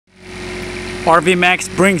RV Max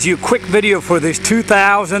brings you a quick video for this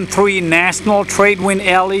 2003 National Tradewinds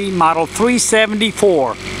LE Model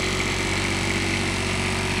 374.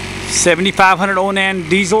 7,500 Onan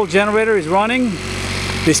diesel generator is running.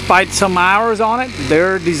 Despite some hours on it,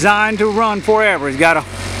 they're designed to run forever. It's got a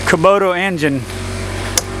Kubota engine.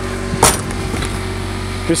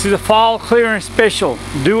 This is a fall clearance special.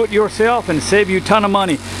 Do it yourself and save you a ton of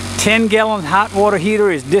money. 10-gallon hot water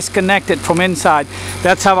heater is disconnected from inside.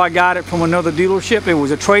 That's how I got it from another dealership. It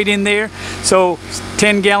was a trade-in there. So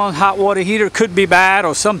 10-gallon hot water heater could be bad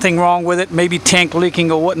or something wrong with it, maybe tank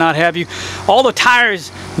leaking or whatnot have you. All the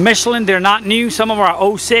tires, Michelin, they're not new. Some of them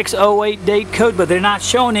are 06, 08 date code, but they're not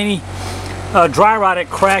showing any dry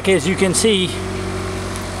rotted crack, as you can see.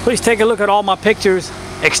 Please take a look at all my pictures.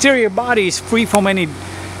 Exterior body is free from any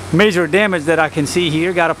major damage that I can see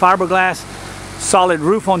here. Got a fiberglass solid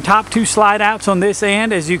roof on top, 2 slide outs on this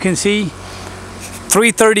end, as you can see.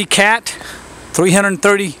 330 Cat,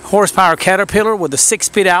 330 horsepower Caterpillar with a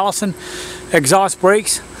 6-speed Allison exhaust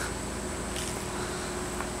brakes.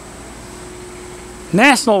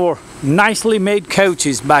 National were nicely made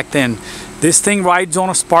coaches back then. This thing rides on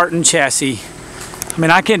a Spartan chassis. I mean,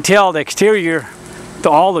 I can tell the exterior,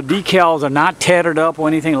 all the decals are not tattered up or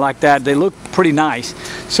anything like that. They look pretty nice.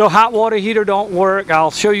 So hot water heater don't work. I'll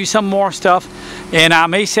show you some more stuff, and I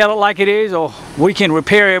may sell it like it is, or we can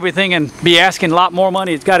repair everything and be asking a lot more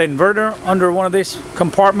money. It's got an inverter under one of this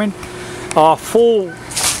compartment, full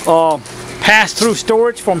pass-through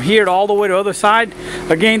storage from here to all the way to the other side.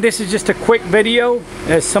 Again, this is just a quick video.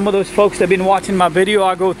 As some of those folks that have been watching my video,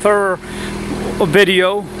 I go through a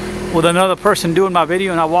video with another person doing my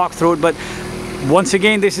video and I walk through it. But once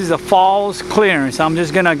again, this is a fall's clearance. I'm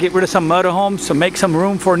just gonna get rid of some motorhomes to make some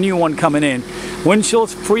room for a new one coming in.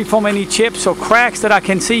 Windshield's free from any chips or cracks that I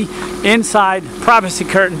can see inside. Privacy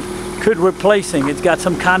curtain could replacing. It's got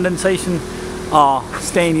some condensation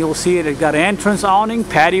stain. You'll see it. It's got an entrance awning,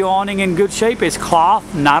 patio awning in good shape. It's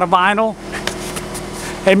cloth, not a vinyl.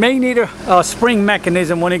 It may need a spring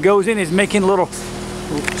mechanism. When it goes in, it's making a little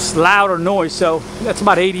louder noise, so that's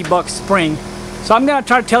about 80 bucks spring. So I'm going to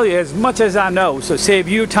try to tell you as much as I know, so save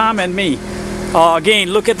you time and me. Again,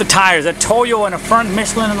 look at the tires. A Toyo in the front,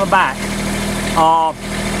 Michelin in the back.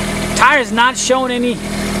 Tires not showing any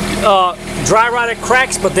dry rotted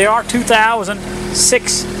cracks, but they are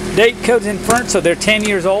 2006 date codes in front, so they're 10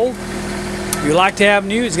 years old. If you like to have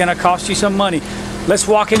new, it's going to cost you some money. Let's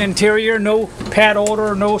walk in interior. No pad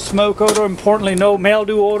odor, no smoke odor, importantly no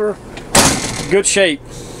mildew odor. Good shape.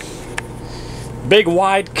 Big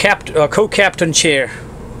wide co-captain chair.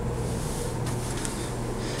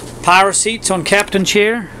 Power seats on captain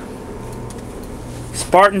chair.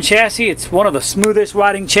 Spartan chassis, it's one of the smoothest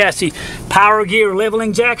riding chassis. Power gear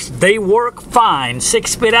leveling jacks, they work fine.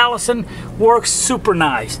 6-speed Allison works super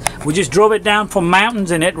nice. We just drove it down from mountains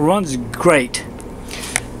and it runs great.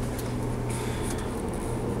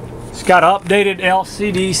 It's got an updated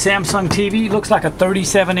LCD Samsung TV. Looks like a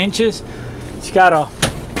 37 inches. It's got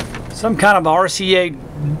some kind of RCA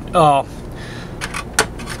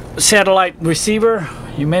satellite receiver.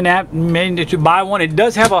 You may need to buy one. It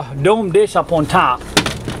does have a dome dish up on top.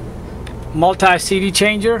 Multi-CD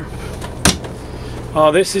changer.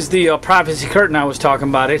 This is the privacy curtain I was talking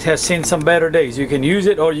about. It has seen some better days. You can use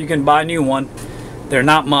it or you can buy a new one. They're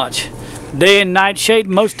not much. Day and night shade,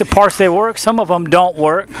 most of the parts they work. Some of them don't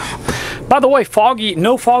work. By the way,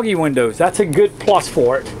 no foggy windows. That's a good plus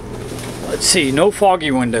for it. Let's see, no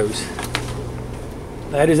foggy windows.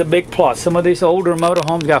 That is a big plus. Some of these older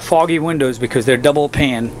motorhomes got foggy windows because they're double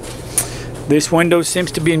pan. This window seems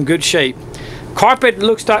to be in good shape. Carpet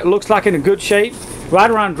looks like in a good shape. Right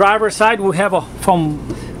around driver's side, we have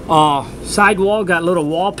sidewall, got a little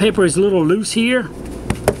wallpaper. Is a little loose here.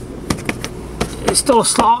 It's still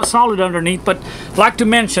solid underneath, but I'd like to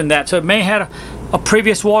mention that. So it may have a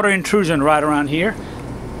previous water intrusion right around here.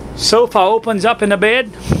 Sofa opens up in the bed.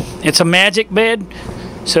 It's a magic bed,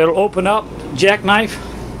 so it'll open up, jackknife.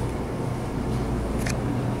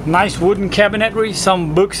 Nice wooden cabinetry,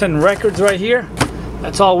 some books and records right here.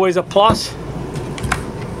 That's always a plus.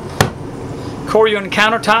 Corian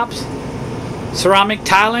countertops, ceramic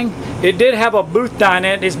tiling. It did have a booth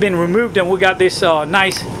dinette. It's been removed, and we got this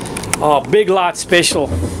nice big lot special,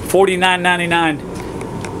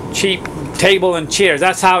 $49.99, cheap table and chairs.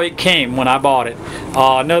 That's how it came when I bought it.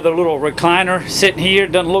 Another little recliner sitting here.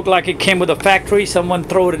 Doesn't look like it came with a factory. Someone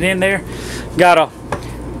threw it in there. Got a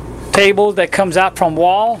table that comes out from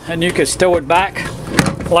wall, and you can stow it back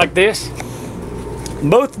like this.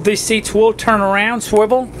 Both of these seats will turn around,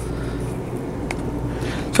 swivel.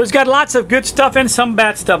 So it's got lots of good stuff and some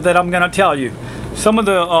bad stuff that I'm going to tell you. Some of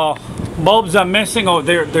the bulbs are missing, or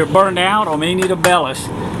they're burned out, or may need a bellis.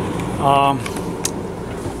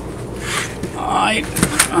 Alright.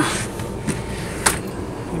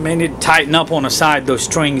 You may need to tighten up on the side those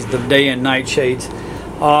strings, the day and night shades.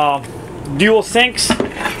 Dual sinks.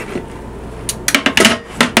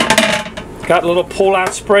 Got a little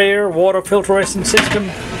pull-out sprayer, water filtration system.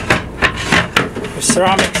 The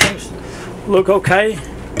ceramic seems look okay.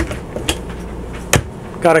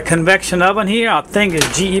 Got a convection oven here. I think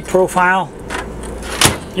it's GE profile.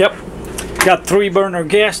 Yep. Got 3-burner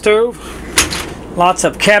gas stove. Lots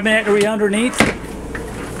of cabinetry underneath.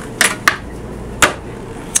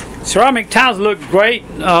 Ceramic tiles look great.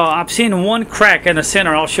 I've seen one crack in the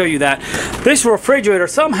center. I'll show you that. This refrigerator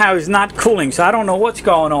somehow is not cooling, so I don't know what's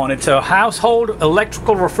going on. It's a household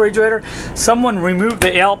electrical refrigerator. Someone removed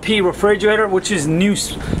the LP refrigerator, which is a new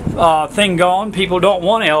thing gone. People don't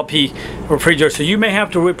want LP refrigerator, so you may have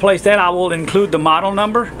to replace that. I will include the model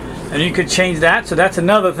number, and you could change that. So that's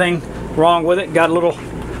another thing wrong with it. Got a little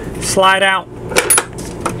slide out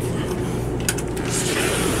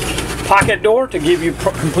pocket door to give you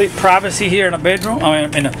complete privacy here in a bedroom,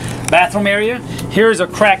 in a bathroom area. Here's a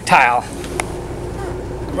cracked tile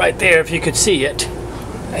right there, if you could see it,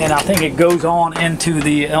 and I think it goes on into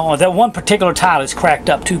the that one particular tile is cracked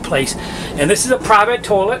up 2 places. And this is a private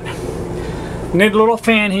toilet. Need a little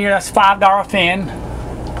fan here. That's $5 fan.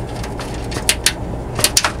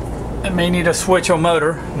 It may need a switch or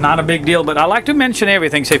motor. Not a big deal, but I like to mention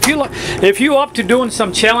everything. So if you're up to doing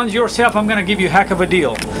some challenge yourself, I'm going to give you a heck of a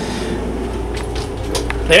deal.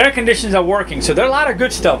 The air conditioners are working, so there's a lot of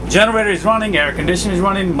good stuff. Generator is running, air conditioner is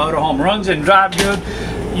running, motorhome runs and drive good.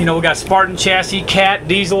 You know, we got Spartan Chassis, Cat,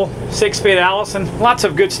 Diesel, 6-speed Allison, lots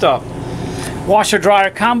of good stuff. Washer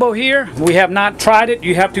dryer combo here. We have not tried it.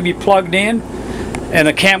 You have to be plugged in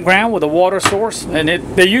a campground with a water source, and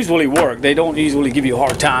they usually work. They don't usually give you a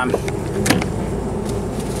hard time.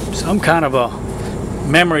 Some kind of a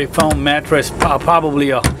memory foam mattress,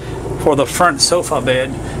 probably for the front sofa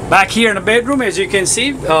bed. Back here in the bedroom, as you can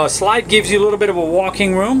see, slide gives you a little bit of a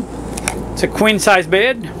walking room. It's a queen size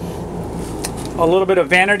bed. A little bit of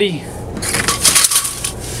vanity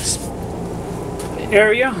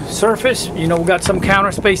area, surface. You know, we got some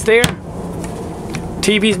counter space there.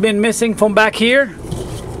 TV's been missing from back here.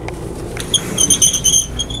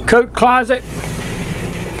 Coat closet.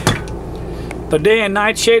 The day and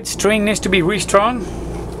night shade string needs to be restrung.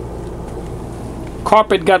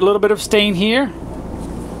 Carpet got a little bit of stain here.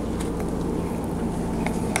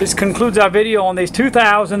 This concludes our video on this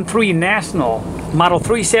 2003 National Model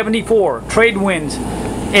 374 Tradewinds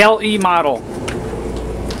LE model.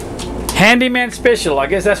 Handyman special, I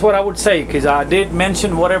guess that's what I would say, because I did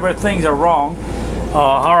mention whatever things are wrong.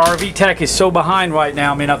 Our RV tech is so behind right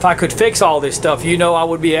now. I mean, if I could fix all this stuff, you know, I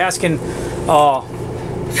would be asking a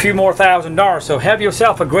few more $1,000. So have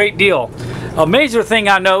yourself a great deal. A major thing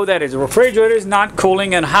I know that is the refrigerator is not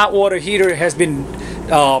cooling, and hot water heater has been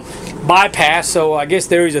bypassed. So I guess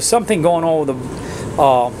there is something going on with the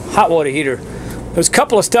hot water heater. There's a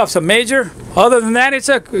couple of stuffs a major. Other than that, it's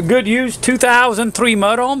a good use 2003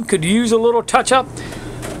 motorhome. Could use a little touch up.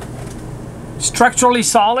 Structurally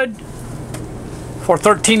solid for a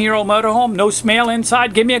 13-year-old motorhome. No smell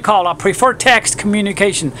inside. Give me a call. I prefer text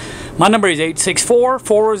communication. My number is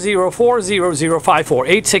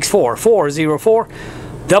 864-404-0054.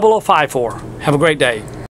 864-404-0054. Have a great day.